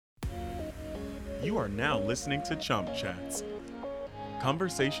You are now listening to Chump Chats,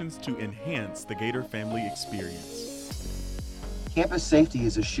 conversations to enhance the Gator family experience. Campus safety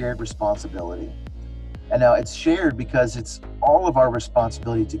is a shared responsibility. And now it's shared because it's all of our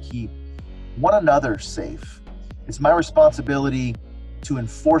responsibility to keep one another safe. It's my responsibility to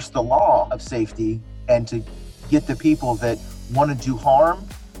enforce the law of safety and to get the people that want to do harm,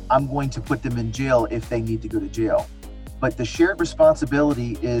 I'm going to put them in jail if they need to go to jail. But the shared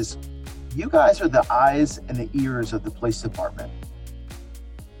responsibility is you guys are the eyes and the ears of the police department.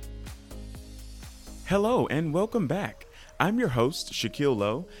 Hello and welcome back. I'm your host, Shaquille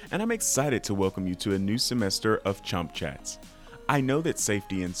Lowe, and I'm excited to welcome you to a new semester of Chump Chats. I know that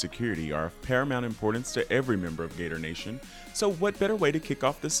safety and security are of paramount importance to every member of Gator Nation, so what better way to kick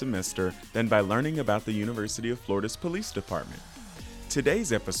off the semester than by learning about the University of Florida's police department?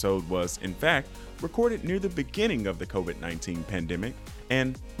 Today's episode was, in fact, recorded near the beginning of the COVID-19 pandemic,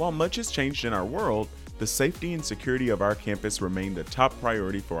 and while much has changed in our world, the safety and security of our campus remain the top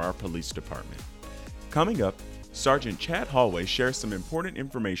priority for our police department. Coming up, Sergeant Chad Hallway shares some important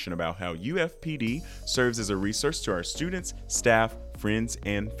information about how UFPD serves as a resource to our students, staff, friends,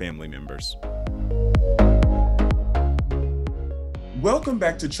 and family members. Welcome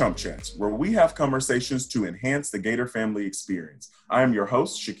back to Chump Chats, where we have conversations to enhance the Gator family experience. I am your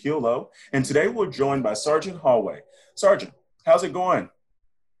host, Shaquille Lowe, and today we're joined by Sergeant Hallway. Sergeant, how's it going?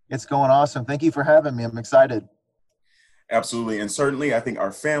 It's going awesome. Thank you for having me. I'm excited. Absolutely. And certainly, I think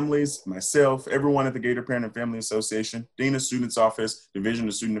our families, myself, everyone at the Gator Parent and Family Association, Dean of Students Office, Division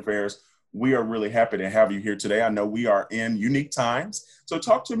of Student Affairs, we are really happy to have you here today. I know we are in unique times. So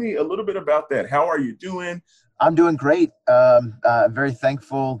talk to me a little bit about that. How are you doing? I'm doing great. Very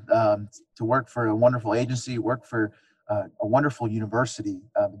thankful to work for a wonderful agency, work for a wonderful university.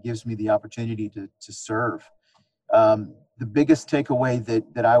 It gives me the opportunity to serve. The biggest takeaway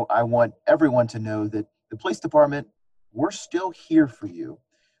that I want everyone to know that the police department, we're still here for you.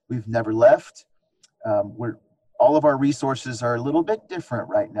 We've never left. All of our resources are a little bit different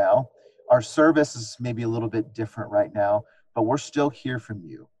right now. Our service is maybe a little bit different right now, but we're still here from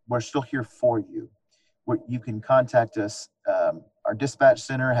you. We're still here for you. You can contact us. Our dispatch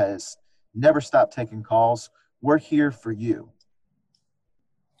center has never stopped taking calls. We're here for you.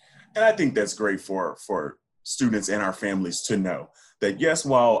 And I think that's great for students and our families to know that, yes,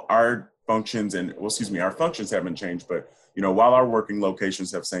 while our functions haven't changed, but while our working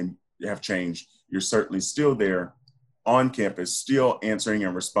locations have changed, you're certainly still there on campus, still answering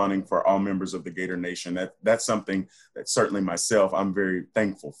and responding for all members of the Gator Nation. That's something that certainly myself, I'm very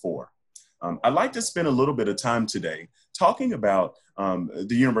thankful for. I'd like to spend a little bit of time today talking about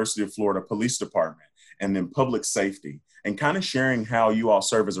the University of Florida Police Department and then public safety, and kind of sharing how you all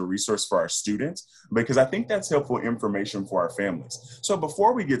serve as a resource for our students, because I think that's helpful information for our families. So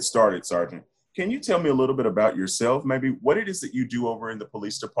before we get started, Sergeant, can you tell me a little bit about yourself, maybe what it is that you do over in the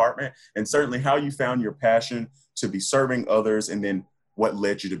police department, and certainly how you found your passion to be serving others, and then what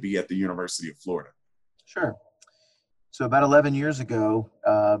led you to be at the University of Florida? Sure. So about 11 years ago,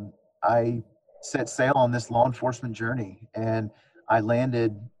 I set sail on this law enforcement journey, and I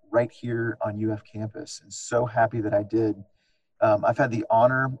landed right here on UF campus, and so happy that I did. I've had the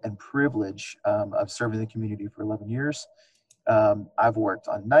honor and privilege of serving the community for 11 years. I've worked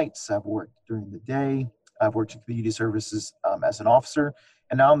on nights, I've worked during the day, I've worked in community services as an officer,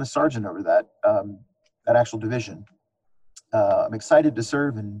 and now I'm the sergeant over that actual division. I'm excited to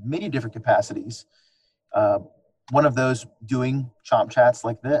serve in many different capacities. One of those doing Chomp Chats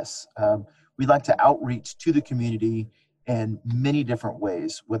like this. We like to outreach to the community in many different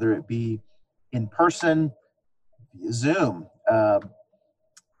ways, whether it be in person, via Zoom.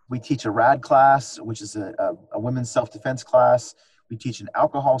 We teach a RAD class, which is a women's self-defense class. We teach an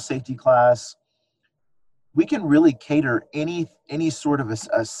alcohol safety class. We can really cater any sort of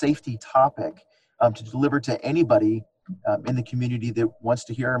a safety topic to deliver to anybody in the community that wants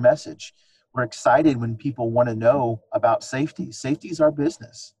to hear our message. We're excited when people want to know about safety. Safety is our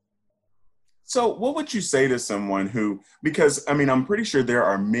business. So what would you say to someone who, because I'm pretty sure there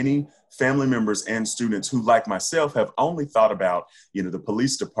are many family members and students who, like myself, have only thought about, the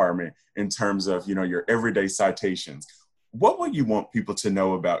police department in terms of, your everyday citations. What would you want people to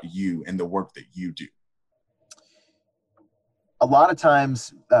know about you and the work that you do? A lot of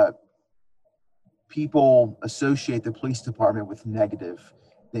times people associate the police department with negative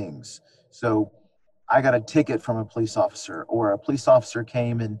things. So I got a ticket from a police officer, or a police officer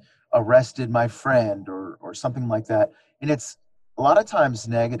came and arrested my friend, or something like that. And it's a lot of times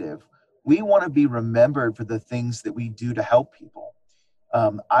negative. We want to be remembered for the things that we do to help people.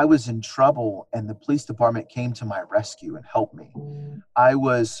 I was in trouble and the police department came to my rescue and helped me. I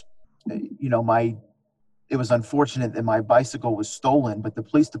was it was unfortunate that my bicycle was stolen, but the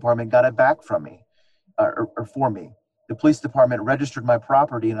police department got it back from me, or for me. The police department registered my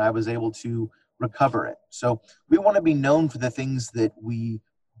property and I was able to recover it. So we want to be known for the things that we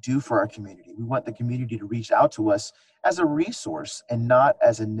do for our community. We want the community to reach out to us as a resource and not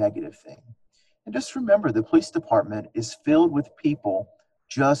as a negative thing. And just remember, the police department is filled with people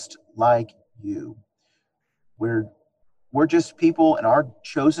just like you. We're just people, and our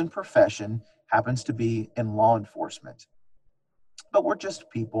chosen profession happens to be in law enforcement. But we're just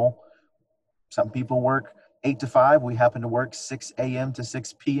people. Some people work 8 to 5. We happen to work 6 a.m. to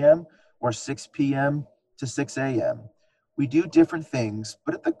 6 p.m. or 6 p.m. to 6 a.m. We do different things,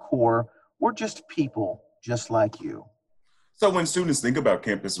 but at the core, we're just people just like you. So when students think about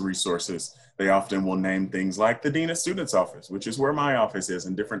campus resources, they often will name things like the Dean of Students Office, which is where my office is,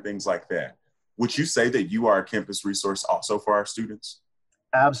 and different things like that. Would you say that you are a campus resource also for our students?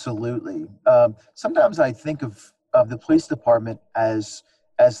 Absolutely. Sometimes I think of the police department as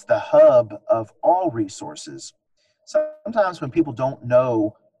the hub of all resources. Sometimes when people don't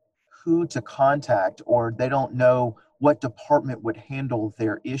know who to contact or they don't know what department would handle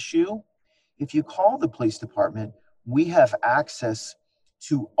their issue, if you call the police department, we have access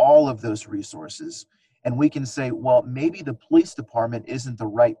to all of those resources. And we can say, well, maybe the police department isn't the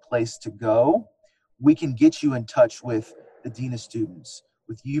right place to go. We can get you in touch with the Dean of Students,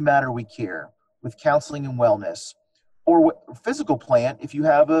 with You Matter We Care, with Counseling and Wellness, or physical plant if you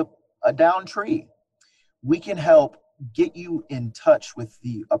have a downed tree. We can help get you in touch with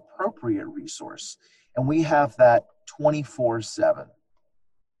the appropriate resource. And we have that 24/7.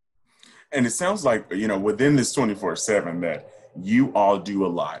 And it sounds like, within this 24/7 that you all do a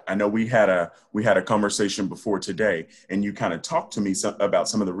lot. I know we had a conversation before today, and you kind of talked to me about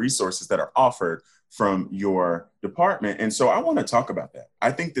some of the resources that are offered from your department. And so I want to talk about that.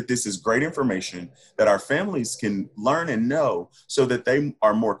 I think that this is great information that our families can learn and know so that they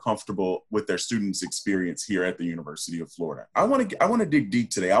are more comfortable with their students' experience here at the University of Florida. I want to dig deep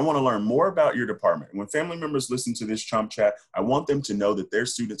today. I want to learn more about your department. When family members listen to this Chomp Chat, I want them to know that their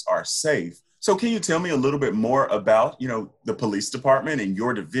students are safe. So can you tell me a little bit more about, the police department and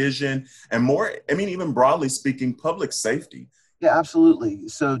your division, and more, even broadly speaking, public safety? Yeah, absolutely.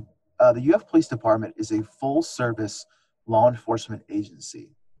 So the UF Police Department is a full-service law enforcement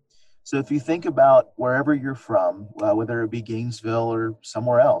agency. So if you think about wherever you're from, whether it be Gainesville or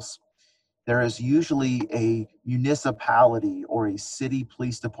somewhere else, there is usually a municipality or a city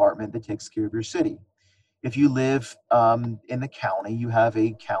police department that takes care of your city. If you live in the county, you have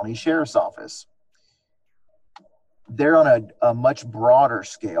a county sheriff's office. They're on a much broader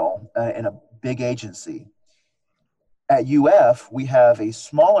scale in a big agency. At UF, we have a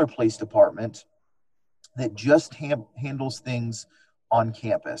smaller police department that just handles things on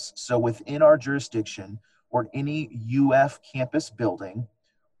campus. So within our jurisdiction or any UF campus building,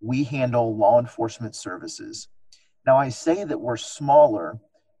 we handle law enforcement services. Now, I say that we're smaller,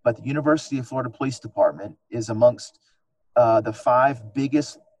 but the University of Florida Police Department is amongst the 5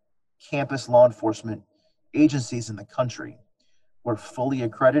 biggest campus law enforcement agencies in the country. We're fully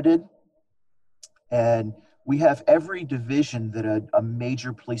accredited, and we have every division that a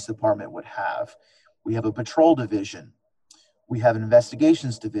major police department would have. We have a patrol division. We have an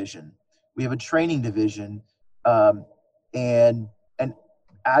investigations division. We have a training division, and an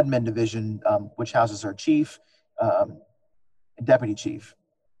admin division, which houses our chief and deputy chief.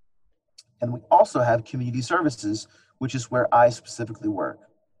 And we also have community services, which is where I specifically work.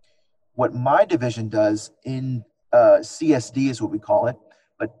 What my division does in CSD is what we call it,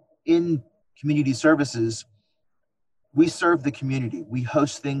 but in community services, we serve the community. We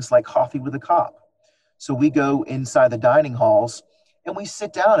host things like Coffee with a Cop. So we go inside the dining halls and we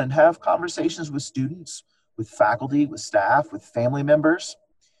sit down and have conversations with students, with faculty, with staff, with family members.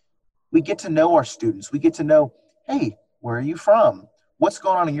 We get to know our students. We get to know, hey, where are you from? What's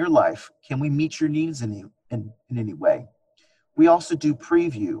going on in your life? Can we meet your needs in any way? We also do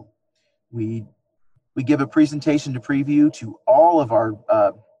preview. We give a presentation to preview to all of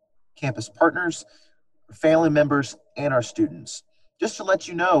our campus partners, family members, and our students, just to let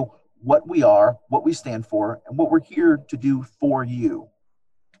you know what we are, what we stand for, and what we're here to do for you.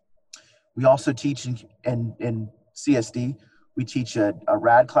 We also teach in CSD, we teach a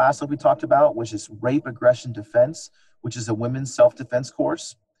RAD class that we talked about, which is Rape, Aggression, Defense, which is a women's self-defense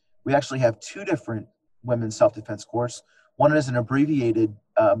course. We actually have 2 different women's self-defense courses. One is an abbreviated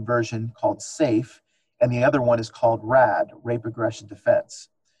version called SAFE, and the other one is called RAD, Rape, Aggression, Defense.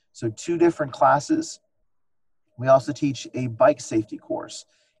 So 2 different classes. We also teach a bike safety course,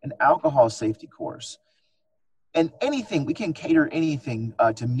 an alcohol safety course. And anything, we can cater anything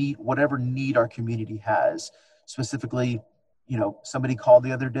to meet whatever need our community has. Specifically, somebody called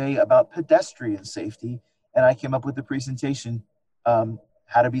the other day about pedestrian safety, and I came up with the presentation,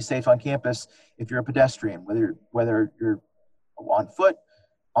 how to be safe on campus if you're a pedestrian, whether you're on foot,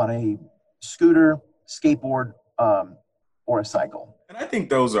 on a scooter, skateboard, or a cycle. And I think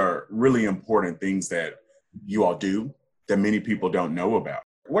those are really important things that you all do that many people don't know about.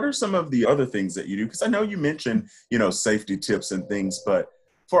 What are some of the other things that you do? Because I know you mentioned, safety tips and things, but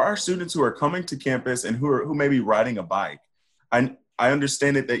for our students who are coming to campus and who may be riding a bike, I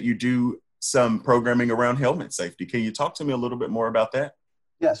understand it that you do some programming around helmet safety. Can you talk to me a little bit more about that?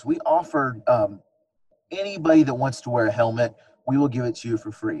 Yes, we offer anybody that wants to wear a helmet, we will give it to you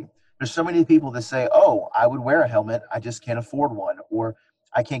for free. There's so many people that say, oh, I would wear a helmet, I just can't afford one, or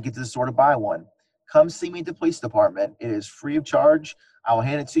I can't get to the store to buy one. Come see me at the police department. It is free of charge. I'll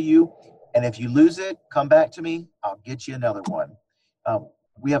hand it to you. And if you lose it, come back to me. I'll get you another one.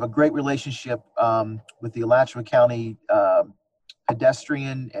 We have a great relationship with the Alachua County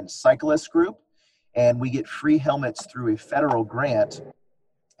pedestrian and cyclist group, and we get free helmets through a federal grant,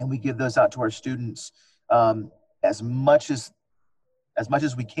 and we give those out to our students as much as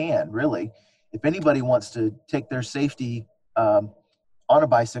we can, really. If anybody wants to take their safety on a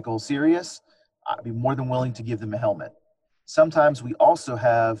bicycle serious, I'd be more than willing to give them a helmet. Sometimes we also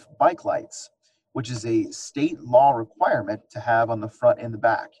have bike lights, which is a state law requirement to have on the front and the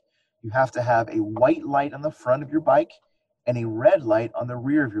back. You have to have a white light on the front of your bike and a red light on the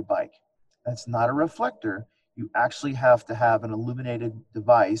rear of your bike. That's not a reflector. You actually have to have an illuminated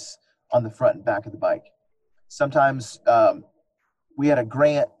device on the front and back of the bike. Sometimes we had a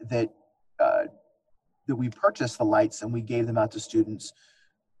grant that we purchased the lights and we gave them out to students.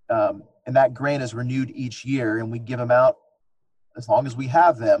 And that grant is renewed each year, and we give them out as long as we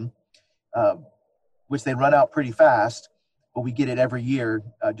have them, which they run out pretty fast, but we get it every year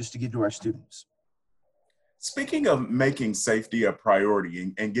just to give to our students. Speaking of making safety a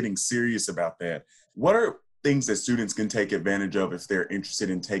priority and getting serious about that, what are things that students can take advantage of if they're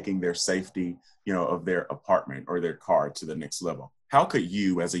interested in taking their safety, of their apartment or their car to the next level? How could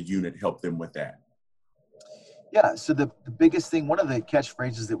you as a unit help them with that? Yeah, so the biggest thing, one of the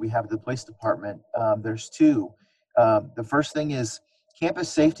catchphrases that we have at the police department, there's two. The first thing is campus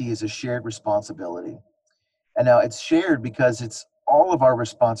safety is a shared responsibility. And now it's shared because it's all of our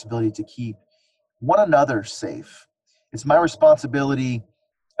responsibility to keep one another safe. It's my responsibility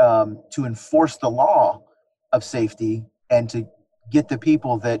to enforce the law of safety and to get the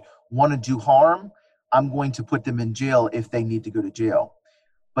people that want to do harm. I'm going to put them in jail if they need to go to jail.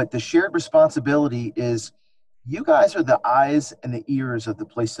 But the shared responsibility is you guys are the eyes and the ears of the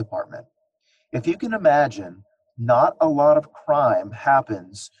police department. If you can imagine, not a lot of crime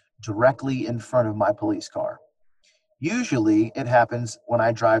happens directly in front of my police car. Usually it happens when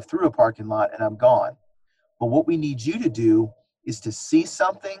I drive through a parking lot and I'm gone. But what we need you to do is to see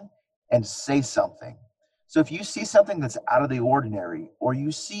something and say something. So if you see something that's out of the ordinary, or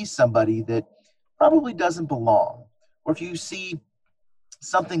you see somebody that probably doesn't belong, or if you see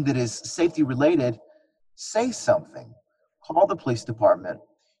something that is safety related, say something. Call the police department.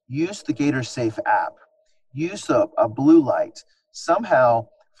 Use the Gator Safe app. Use a blue light. Somehow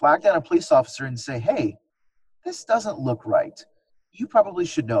flag down a police officer and say, hey, this doesn't look right. You probably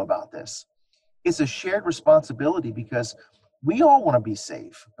should know about this. It's a shared responsibility because we all want to be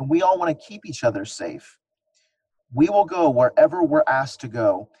safe and we all want to keep each other safe. We will go wherever we're asked to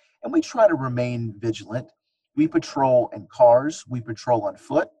go, and we try to remain vigilant. We patrol in cars, we patrol on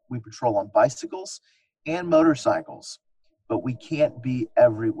foot, we patrol on bicycles and motorcycles, but we can't be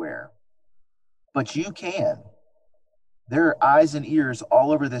everywhere. But you can. There are eyes and ears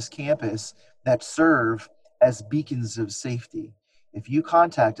all over this campus that serve as beacons of safety. If you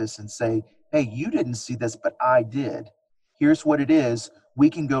contact us and say, hey, you didn't see this, but I did. Here's what it is. We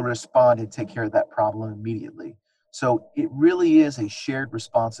can go respond and take care of that problem immediately. So it really is a shared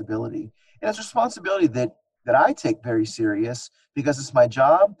responsibility. And it's a responsibility that I take very serious because it's my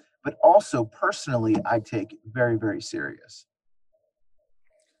job, but also personally, I take very, very serious.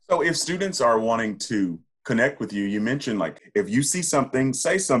 So if students are wanting to connect with you, you mentioned like if you see something,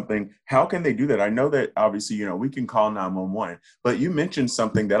 say something. How can they do that? I know that obviously, we can call 911, but you mentioned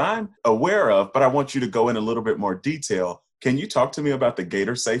something that I'm aware of, but I want you to go in a little bit more detail. Can you talk to me about the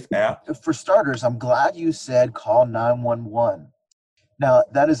Gator Safe app? For starters, I'm glad you said call 911. Now,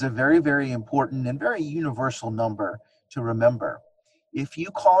 that is a very, very important and very universal number to remember. If you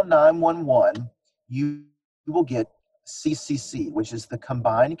call 911, you will get CCC, which is the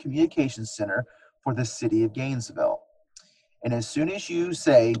Combined Communications Center for the city of Gainesville. And as soon as you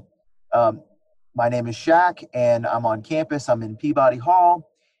say, my name is Shaq and I'm on campus, I'm in Peabody Hall,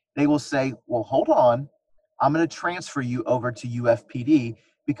 they will say, well, hold on, I'm going to transfer you over to UFPD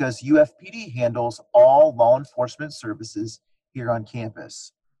because UFPD handles all law enforcement services here on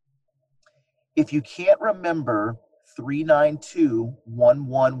campus. If you can't remember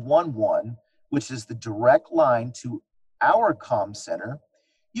 392-1111, which is the direct line to our comm center,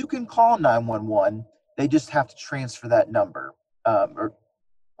 you can call 911. They just have to transfer that number or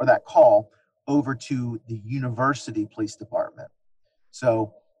that call over to the university police department.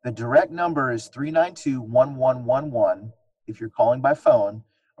 So the direct number is 392-1111 if you're calling by phone,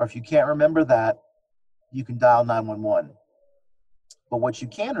 or if you can't remember that, you can dial 911. But what you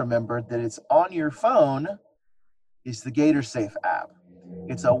can remember that it's on your phone is the GatorSafe app.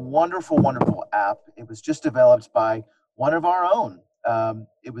 It's a wonderful, wonderful app. It was just developed by one of our own.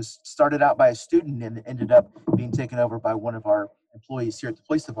 It was started out by a student and ended up being taken over by one of our employees here at the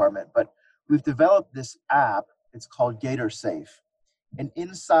police department. But we've developed this app. It's called GatorSafe. And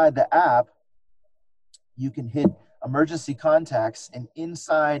inside the app, you can hit emergency contacts, and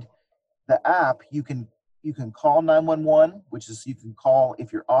inside the app, you can call 911, which is you can call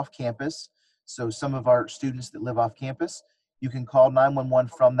if you're off campus. So some of our students that live off campus, you can call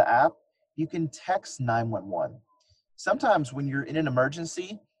 911 from the app. You can text 911. Sometimes when you're in an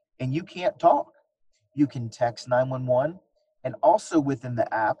emergency and you can't talk, you can text 911. And also within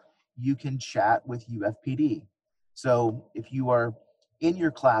the app, you can chat with UFPD. So if you are in your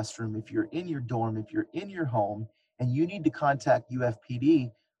classroom, if you're in your dorm, if you're in your home, and you need to contact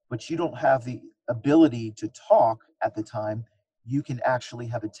UFPD, but you don't have the ability to talk at the time, you can actually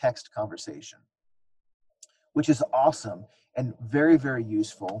have a text conversation, which is awesome and very, very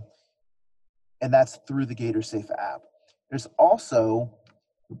useful. And that's through the GatorSafe app. There's also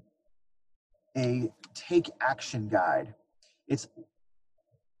a take action guide. It's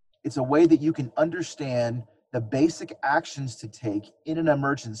a way that you can understand the basic actions to take in an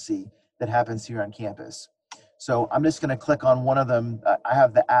emergency that happens here on campus. So I'm just going to click on one of them. I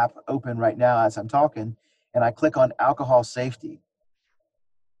have the app open right now as I'm talking, and I click on alcohol safety.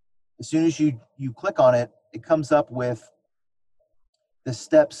 As soon as you click on it, it comes up with the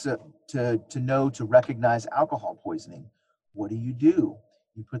steps to know to recognize alcohol poisoning. What do?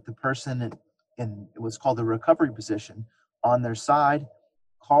 You put the person in what's called the recovery position on their side,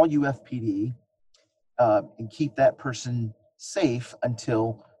 call UFPD, and keep that person safe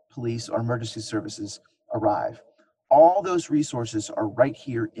until police or emergency services arrive. All those resources are right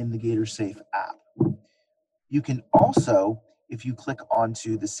here in the GatorSafe app. You can also, if you click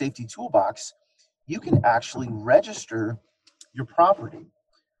onto the safety toolbox, you can actually register your property.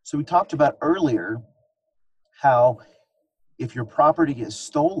 So we talked about earlier how if your property is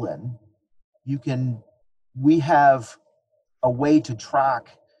stolen, we have a way to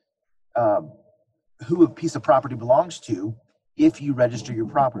track who a piece of property belongs to if you register your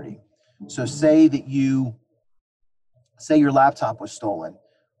property. So say your laptop was stolen.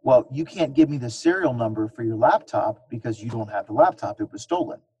 Well, you can't give me the serial number for your laptop because you don't have the laptop, it was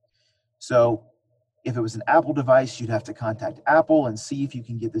stolen. So if it was an Apple device, you'd have to contact Apple and see if you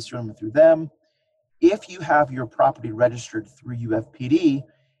can get the serial number through them. If you have your property registered through UFPD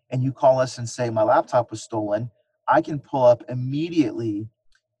and you call us and say my laptop was stolen, I can pull up immediately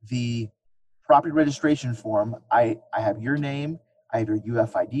the property registration form. I have your name, I have your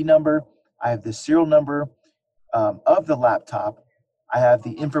UFID number, I have the serial number of the laptop, I have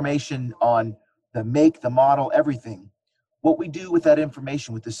the information on the make, the model, everything. What we do with that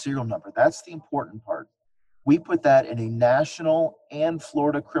information, with the serial number, that's the important part. We put that in a national and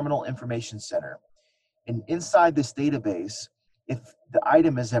Florida Criminal Information Center. And inside this database, if the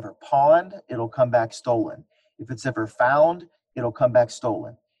item is ever pawned, it'll come back stolen. If it's ever found, it'll come back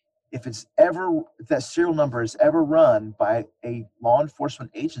stolen. If that serial number is ever run by a law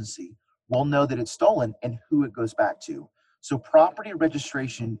enforcement agency, we'll know that it's stolen and who it goes back to. So property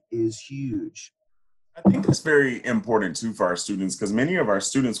registration is huge. I think it's very important too for our students because many of our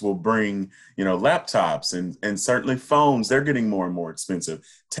students will bring, laptops and certainly phones. They're getting more and more expensive,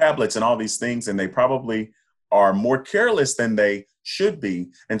 tablets and all these things, and they probably are more careless than they should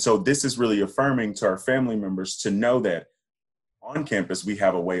be. And so this is really affirming to our family members to know that on campus we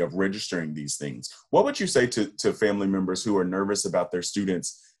have a way of registering these things. What would you say to family members who are nervous about their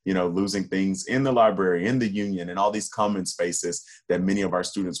students, losing things in the library, in the union, and all these common spaces that many of our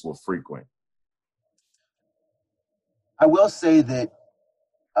students will frequent? I will say that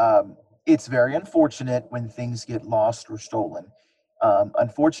it's very unfortunate when things get lost or stolen.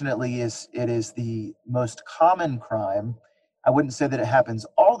 Unfortunately, it is the most common crime. I wouldn't say that it happens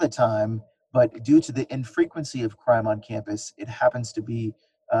all the time, but due to the infrequency of crime on campus, it happens to be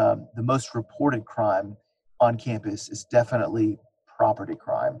the most reported crime on campus is definitely property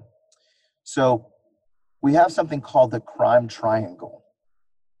crime. So we have something called the crime triangle.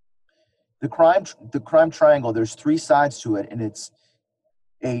 The crime triangle, there's three sides to it, and it's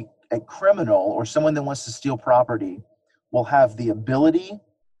a criminal or someone that wants to steal property will have the ability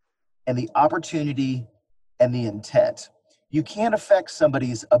and the opportunity and the intent. You can't affect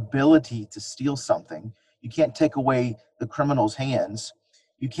somebody's ability to steal something. You can't take away the criminal's hands.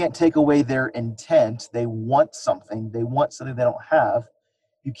 You can't take away their intent. They want something. They want something they don't have.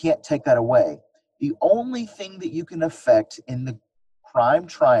 You can't take that away. The only thing that you can affect in the crime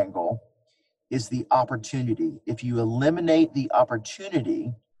triangle is the opportunity. If you eliminate the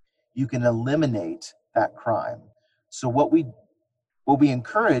opportunity, you can eliminate that crime. So what we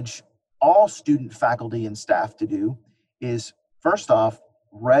encourage all student, faculty, and staff to do is, first off,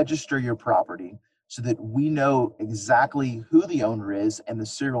 register your property so that we know exactly who the owner is and the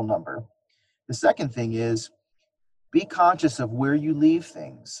serial number. The second thing is, be conscious of where you leave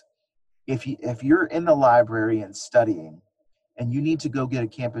things. If you're in the library and studying and you need to go get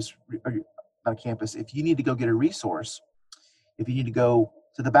if you need to go get a resource, if you need to go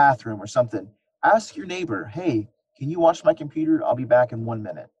to the bathroom or something, ask your neighbor, hey, can you watch my computer? I'll be back in 1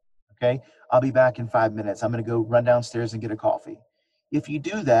 minute. Okay, I'll be back in 5 minutes. I'm going to go run downstairs and get a coffee. If you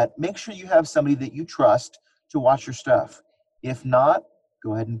do that, make sure you have somebody that you trust to watch your stuff. If not,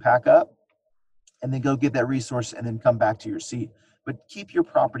 go ahead and pack up and then go get that resource and then come back to your seat. But keep your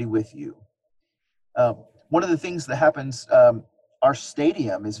property with you. One of the things that happens, our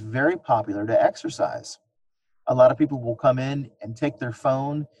stadium is very popular to exercise. A lot of people will come in and take their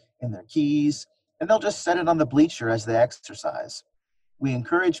phone and their keys, and they'll just set it on the bleacher as they exercise. We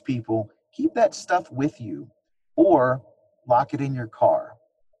encourage people, keep that stuff with you or lock it in your car.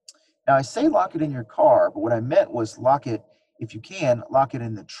 Now, I say lock it in your car, but what I meant was lock it, if you can, lock it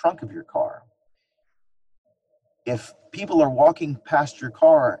in the trunk of your car. If people are walking past your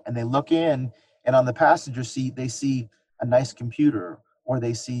car and they look in and on the passenger seat, they see a nice computer or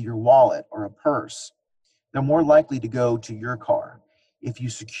they see your wallet or a purse, they're more likely to go to your car. If you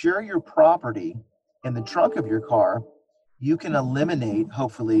secure your property in the trunk of your car, you can eliminate,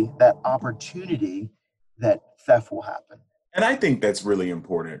 hopefully, that opportunity that theft will happen. And I think that's really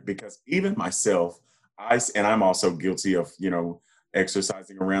important because even myself, I'm also guilty of,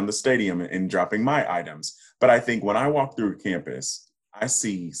 exercising around the stadium and dropping my items. But I think when I walk through campus, I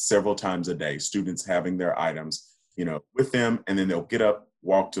see several times a day students having their items, with them, and then they'll get up,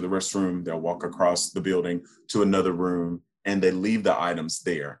 walk to the restroom, they'll walk across the building to another room, and they leave the items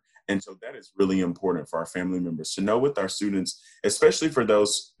there. And so that is really important for our family members to know with our students, especially for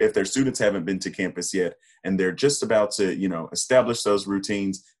those, if their students haven't been to campus yet and they're just about to, establish those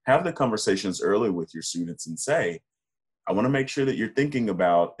routines, have the conversations early with your students and say, I want to make sure that you're thinking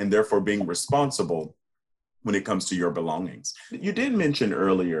about and therefore being responsible when it comes to your belongings. You did mention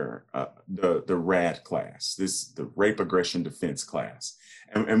earlier the RAD class, the Rape Aggression Defense class,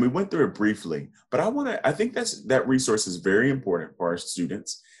 and we went through it briefly. But I think that resource is very important for our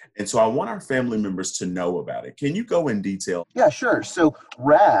students, and so I want our family members to know about it. Can you go in detail? Yeah, sure. So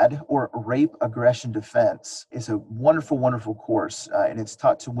RAD, or Rape Aggression Defense, is a wonderful, wonderful course, and it's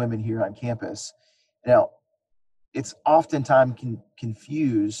taught to women here on campus. Now, it's oftentimes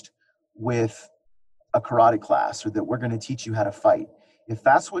confused with a karate class, or that we're going to teach you how to fight. If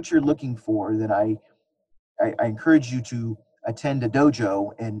that's what you're looking for, then I encourage you to attend a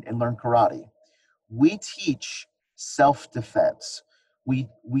dojo and learn karate. We teach self-defense. We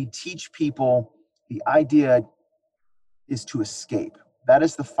teach people, the idea is to escape. That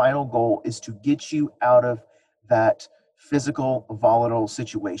is the final goal, is to get you out of that physical, volatile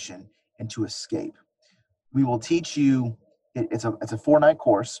situation and to escape. We will teach you, it's a 4-night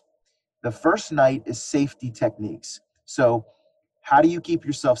course. The first night is safety techniques. So how do you keep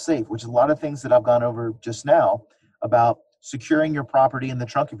yourself safe? Which is a lot of things that I've gone over just now about securing your property in the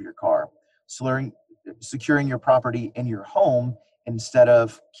trunk of your car, securing your property in your home instead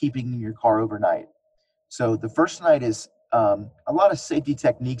of keeping in your car overnight. So the first night is a lot of safety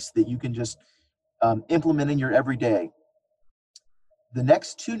techniques that you can just implement in your everyday. The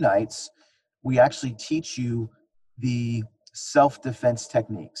next 2 nights, we actually teach you the self-defense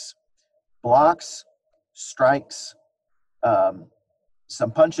techniques. Blocks, strikes,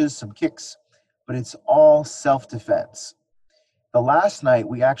 some punches, some kicks, but it's all self-defense. The last night,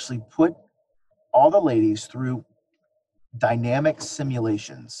 we actually put all the ladies through dynamic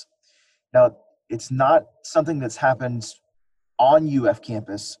simulations. Now, it's not something that's happened on UF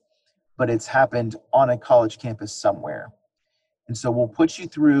campus, but it's happened on a college campus somewhere. And so we'll put you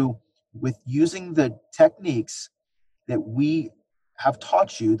through with using the techniques that we have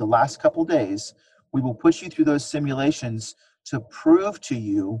taught you the last couple days, we will put you through those simulations to prove to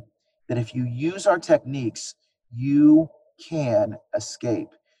you that if you use our techniques, you can escape.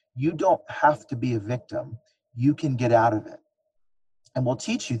 You don't have to be a victim. You can get out of it. And we'll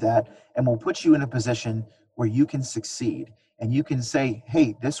teach you that, and we'll put you in a position where you can succeed and you can say,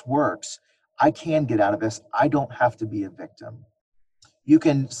 hey, this works. I can get out of this. I don't have to be a victim. You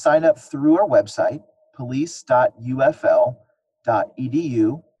can sign up through our website,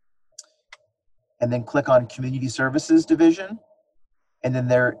 police.ufl.edu, and then click on Community Services Division. And then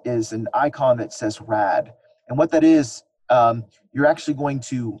there is an icon that says RAD. And what that is, you're actually going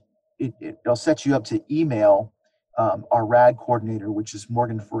to, it'll set you up to email our RAD coordinator, which is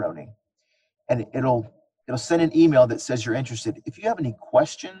Morgan Ferroni. And it'll send an email that says you're interested. If you have any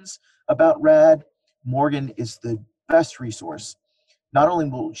questions about RAD, Morgan is the best resource. Not only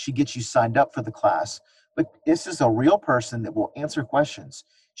will she get you signed up for the class, but this is a real person that will answer questions.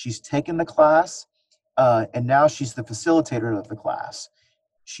 She's taken the class, and now she's the facilitator of the class.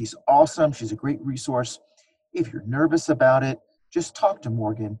 She's awesome. She's a great resource. If you're nervous about it, just talk to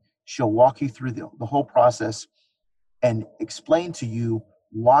Morgan. She'll walk you through the whole process and explain to you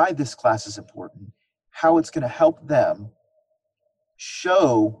why this class is important, how it's going to help them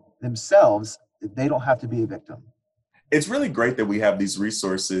show themselves that they don't have to be a victim. It's really great that we have these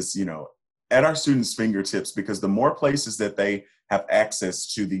resources, at our students' fingertips, because the more places that they have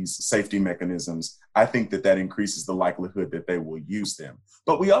access to these safety mechanisms, I think that increases the likelihood that they will use them.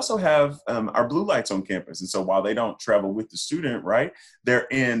 But we also have our blue lights on campus. And so while they don't travel with the student, right, they're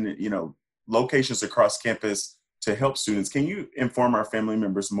in, locations across campus to help students. Can you inform our family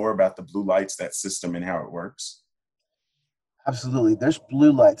members more about the blue lights, that system, and how it works? Absolutely. There's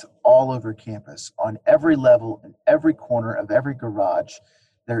blue lights all over campus, on every level, in every corner of every garage.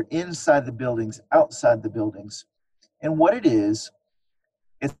 They're inside the buildings, outside the buildings. And what it is,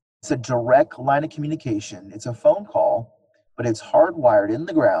 it's a direct line of communication. It's a phone call, but it's hardwired in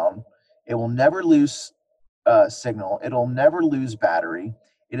the ground. It will never lose signal. It'll never lose battery.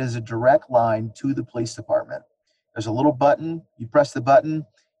 It is a direct line to the police department. There's a little button. You press the button,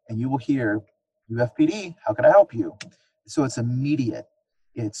 and you will hear, UFPD, how can I help you? So it's immediate.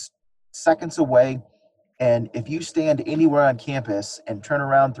 It's seconds away. And if you stand anywhere on campus and turn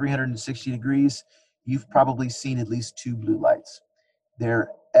around 360 degrees, you've probably seen at least 2 blue lights. They're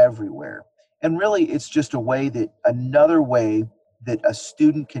everywhere. And really, it's just another way that a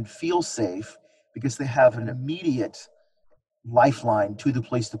student can feel safe because they have an immediate lifeline to the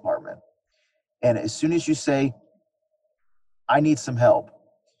police department. And as soon as you say, I need some help,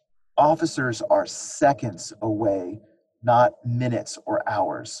 officers are seconds away, not minutes or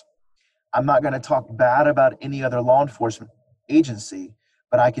hours. I'm not going to talk bad about any other law enforcement agency,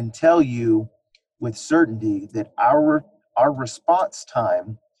 but I can tell you with certainty that our response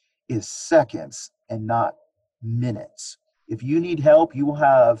time is seconds and not minutes. If you need help, you will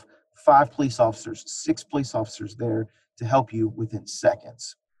have 5 police officers, 6 police officers there to help you within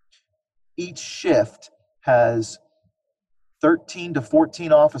seconds. Each shift has 13 to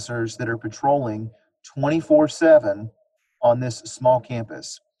 14 officers that are patrolling 24/7 on this small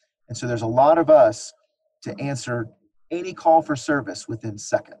campus. And so there's a lot of us to answer any call for service within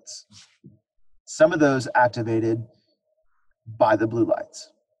seconds. Some of those activated by the blue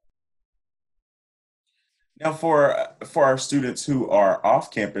lights. Now, for our students who are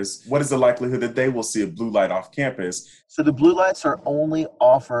off campus, what is the likelihood that they will see a blue light off campus? So the blue lights are only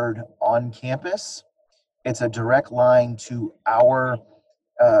offered on campus. It's a direct line to our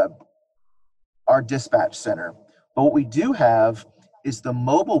dispatch center. But what we do have is the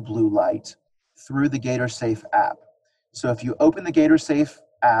mobile blue light through the GatorSafe app. So if you open the GatorSafe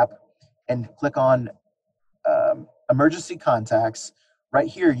app and click on emergency contacts, right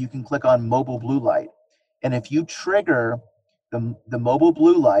here you can click on mobile blue light. And if you trigger the mobile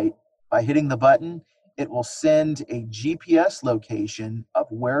blue light by hitting the button, it will send a GPS location of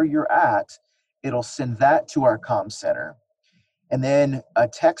where you're at. It'll send that to our comm center. And then a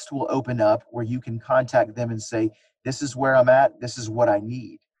text will open up where you can contact them and say, this is where I'm at, this is what I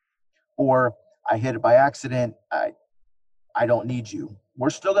need. Or I hit it by accident, I don't need you.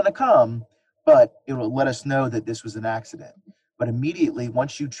 We're still gonna come, but it will let us know that this was an accident. But immediately,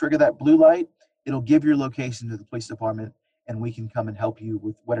 once you trigger that blue light, it'll give your location to the police department and we can come and help you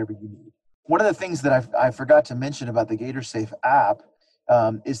with whatever you need. One of the things that I forgot to mention about the GatorSafe app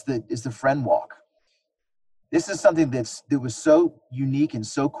is the friend walk. This is something that was so unique and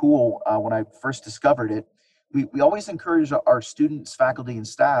so cool when I first discovered it. We always encourage our students, faculty, and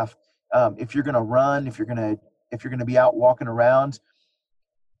staff, if you're going to run, if you're going to be out walking around,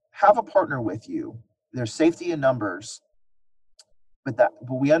 have a partner with you. There's safety in numbers. but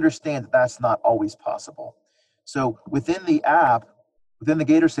we understand that that's not always possible. So within the app, within the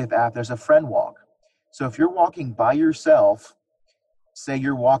GatorSafe app, there's a friend walk. So if you're walking by yourself, say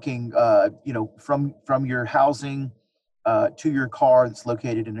you're walking, from your housing to your car that's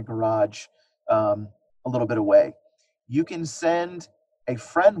located in a garage a little bit away, you can send a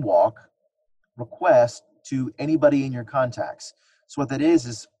friend walk request to anybody in your contacts. So what that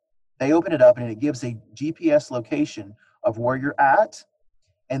is they open it up and it gives a GPS location of where you're at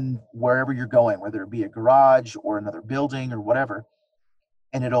and wherever you're going, whether it be a garage or another building or whatever.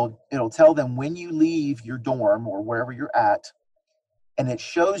 And it'll tell them when you leave your dorm or wherever you're at, and it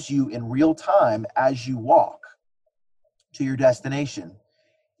shows you in real time as you walk to your destination.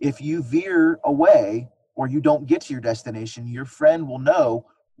 If you veer away or you don't get to your destination, your friend will know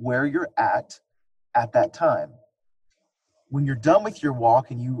where you're at that time. When you're done with your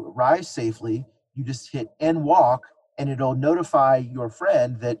walk and you arrive safely, you just hit end walk and it'll notify your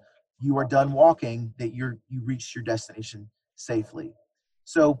friend that you are done walking, that you reached your destination safely.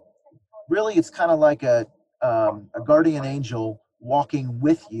 So really it's kind of like a guardian angel walking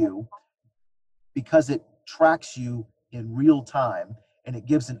with you, because it tracks you in real time and it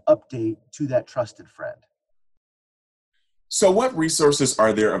gives an update to that trusted friend. So what resources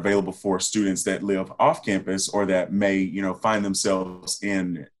are there available for students that live off campus or that may, find themselves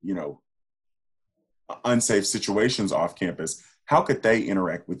in, unsafe situations off campus? How could they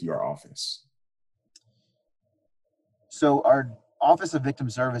interact with your office? So our Office of Victim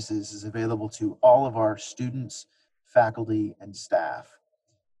Services is available to all of our students, faculty, and staff.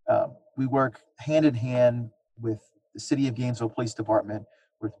 We work hand in hand with the City of Gainesville Police Department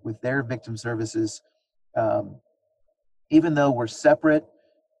with their victim services. Even though we're separate,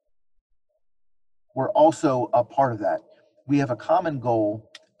 we're also a part of that. We have a common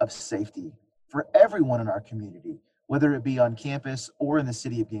goal of safety for everyone in our community, whether it be on campus or in the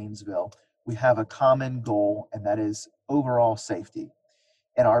City of Gainesville. We have a common goal, and that is overall safety.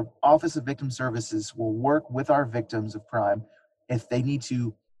 And our Office of Victim Services will work with our victims of crime if they need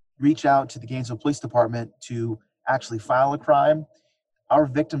to reach out to the Gainesville Police Department to actually file a crime. Our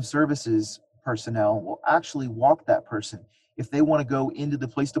victim services personnel will actually walk that person. If they want to go into the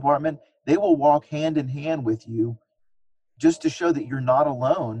police department, they will walk hand in hand with you just to show that you're not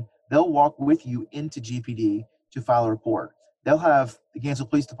alone. They'll walk with you into GPD to file a report. They'll have the Gainesville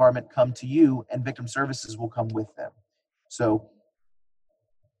Police Department come to you and victim services will come with them. So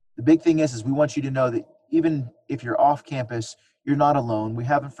the big thing is we want you to know that even if you're off campus, you're not alone. We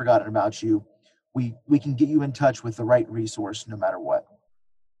haven't forgotten about you. We can get you in touch with the right resource no matter what.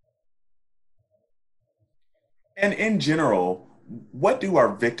 And in general, what do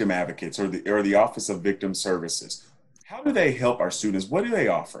our victim advocates or the Office of Victim Services, how do they help our students? What do they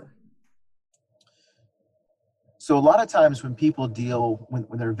offer? So a lot of times when people deal, when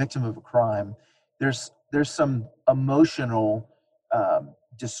they're a victim of a crime, there's some emotional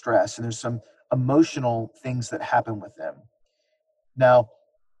distress and there's some emotional things that happen with them. Now,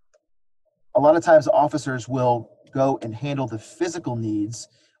 a lot of times officers will go and handle the physical needs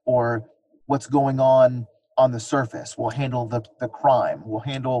or what's going on the surface. We'll handle the crime, we'll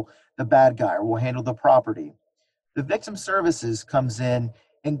handle the bad guy, or we'll handle the property. The victim services comes in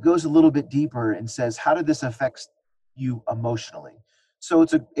and goes a little bit deeper and says, how did this affect you emotionally? So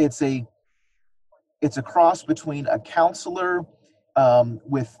it's a cross between a counselor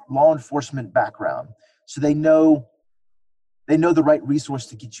with law enforcement background. So they know the right resource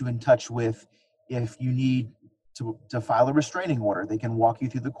to get you in touch with. If you need to file a restraining order, they can walk you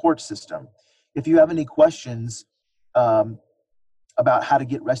through the court system. If you have any questions about how to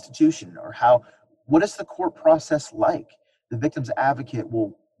get restitution or what is the court process like, the victim's advocate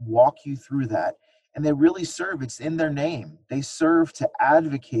will walk you through that. And they really serve, it's in their name. They serve to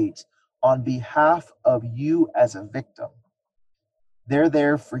advocate on behalf of you as a victim. They're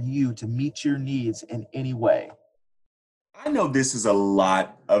there for you to meet your needs in any way. I know this is a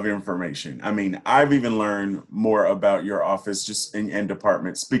lot of information. I mean, I've even learned more about your office just and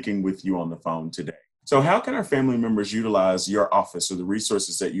department speaking with you on the phone today. So how can our family members utilize your office or the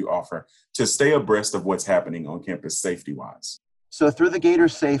resources that you offer to stay abreast of what's happening on campus safety-wise? So through the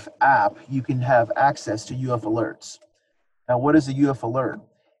GatorSafe app, you can have access to UF alerts. Now, what is a UF alert?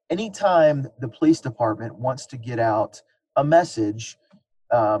 Anytime the police department wants to get out a message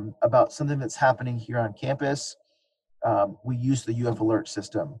about something that's happening here on campus, we use the UF alert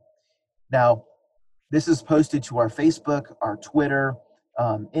system. Now, this is posted to our Facebook, our Twitter,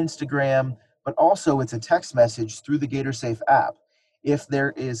 Instagram, but also it's a text message through the GatorSafe app. If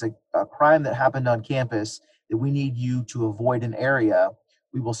there is a crime that happened on campus that we need you to avoid an area,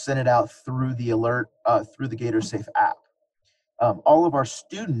 we will send it out through the alert, through the GatorSafe app. All of our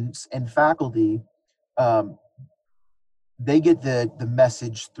students and faculty, um, they get the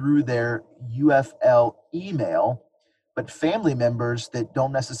message through their UFL email, but family members that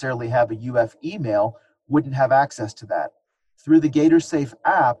don't necessarily have a UF email wouldn't have access to that. Through the GatorSafe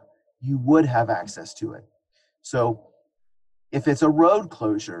app, you would have access to it. So if it's a road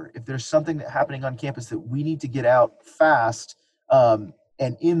closure, if there's something that happening on campus that we need to get out fast, and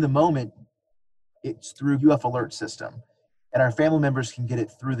in the moment, it's through UF Alert system, and our family members can get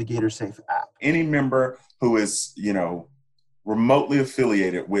it through the GatorSafe app. Any member who is, remotely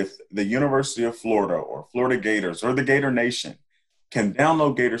affiliated with the University of Florida or Florida Gators or the Gator Nation can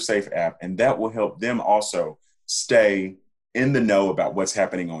download GatorSafe app, and that will help them also stay in the know about what's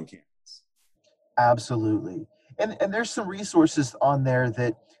happening on campus. Absolutely. And there's some resources on there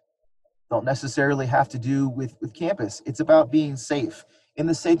that don't necessarily have to do with campus. It's about being safe. In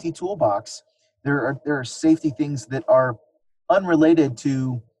the safety toolbox, there are safety things that are unrelated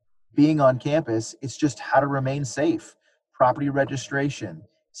to being on campus. It's just how to remain safe. Property registration,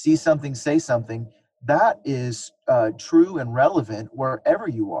 see something, say something. That is true and relevant wherever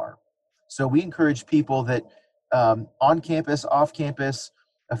you are. So we encourage people that on campus, off campus,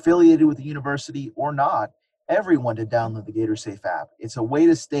 affiliated with the university or not, everyone to download the GatorSafe app. It's a way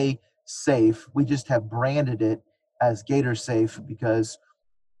to stay safe. We just have branded it as GatorSafe because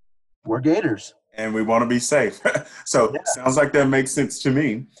we're Gators. And we want to be safe. So Yeah. sounds like that makes sense to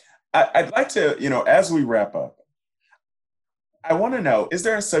me. I'd like to, as we wrap up, I want to know, is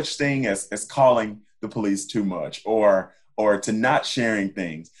there a such thing as calling the police too much or to not sharing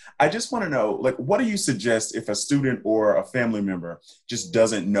things? I just want to know, what do you suggest if a student or a family member just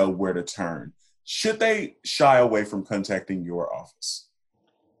doesn't know where to turn? Should they shy away from contacting your office?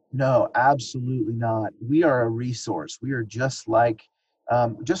 No, absolutely not. We are a resource. We are just like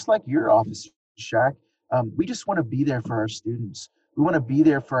your office, Shaq. We just want to be there for our students. We want to be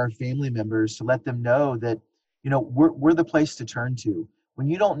there for our family members to let them know that we're the place to turn to. When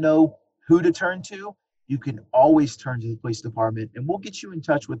you don't know who to turn to, you can always turn to the police department, and we'll get you in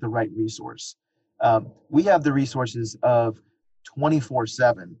touch with the right resource. We have the resources of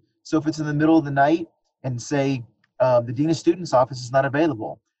 24/7. So if it's in the middle of the night and say the dean of students office is not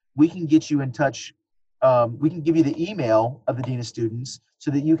available, we can get you in touch. We can give you the email of the dean of students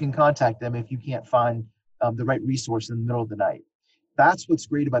so that you can contact them if you can't find the right resource in the middle of the night. That's what's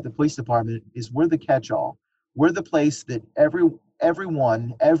great about the police department is we're the catch-all. We're the place that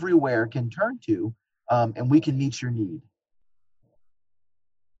everyone everywhere can turn to, and we can meet your need.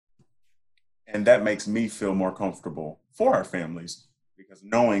 And that makes me feel more comfortable for our families because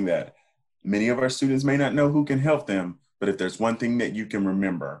knowing that many of our students may not know who can help them, but if there's one thing that you can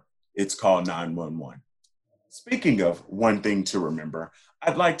remember, it's called 911. Speaking of one thing to remember,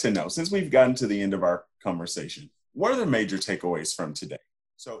 I'd like to know, since we've gotten to the end of our conversation, what are the major takeaways from today?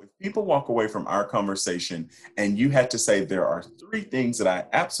 So if people walk away from our conversation and you had to say there are 3 things that I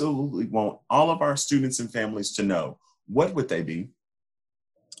absolutely want all of our students and families to know, what would they be?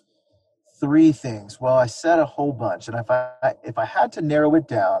 3 things. Well, I said a whole bunch, and if I had to narrow it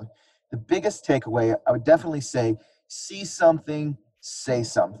down, the biggest takeaway I would definitely say, see something, say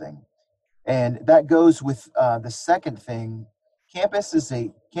something. And that goes with the second thing. Campus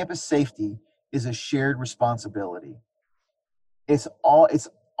safety is a shared responsibility. It's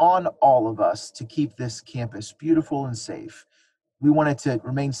on all of us to keep this campus beautiful and safe. We want it to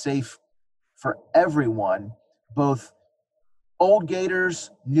remain safe for everyone, both old Gators,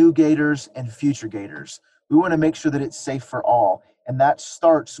 new Gators, and future Gators. We want to make sure that it's safe for all. And that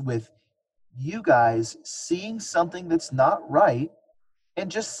starts with you guys seeing something that's not right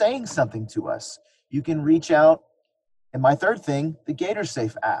and just saying something to us. You can reach out. And my third thing, the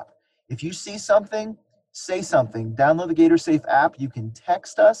GatorSafe app. If you see something, say something. Download the GatorSafe app. You can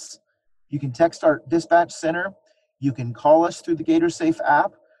text us. You can text our dispatch center. You can call us through the GatorSafe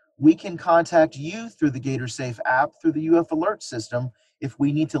app. We can contact you through the GatorSafe app, through the UF Alert system, if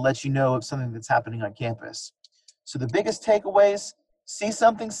we need to let you know of something that's happening on campus. So the biggest takeaways, see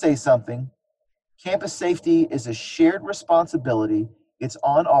something, say something. Campus safety is a shared responsibility. It's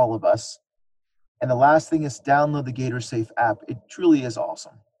on all of us. And the last thing is download the GatorSafe app. It truly is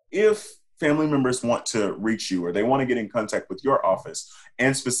awesome. If family members want to reach you or they want to get in contact with your office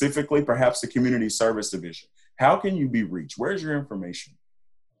and specifically perhaps the community service division, how can you be reached? Where's your information?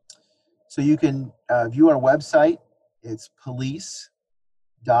 So you can view our website. It's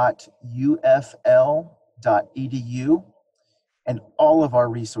police.ufl.edu. And all of our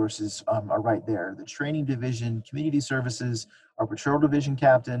resources are right there. The training division, community services, our patrol division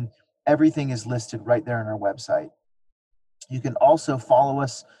captain, everything is listed right there on our website. You can also follow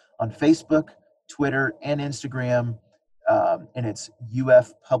us on Facebook, Twitter, and Instagram and it's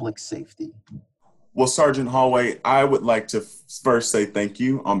UF Public Safety. Well, Sergeant Hallway, I would like to first say thank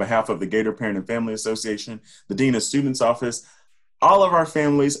you on behalf of the Gator Parent and Family Association, the Dean of Students Office, all of our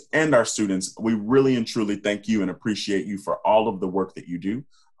families and our students. We really and truly thank you and appreciate you for all of the work that you do.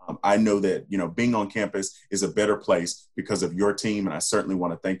 I know that, being on campus is a better place because of your team, and I certainly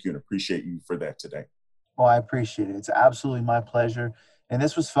want to thank you and appreciate you for that today. Well, I appreciate it. It's absolutely my pleasure. And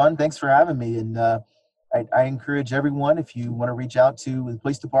this was fun. Thanks for having me. And I encourage everyone, if you want to reach out to the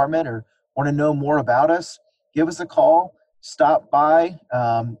police department or want to know more about us, give us a call, stop by,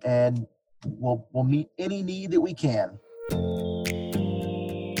 and we'll meet any need that we can.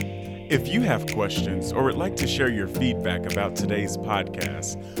 If you have questions or would like to share your feedback about today's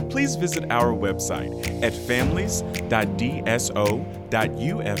podcast, please visit our website at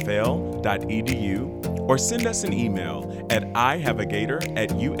families.dso.ufl.edu or send us an email at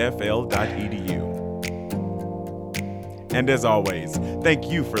ihaveagator@ufl.edu. And as always,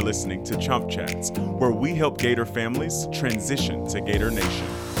 thank you for listening to Chump Chats, where we help Gator families transition to Gator Nation.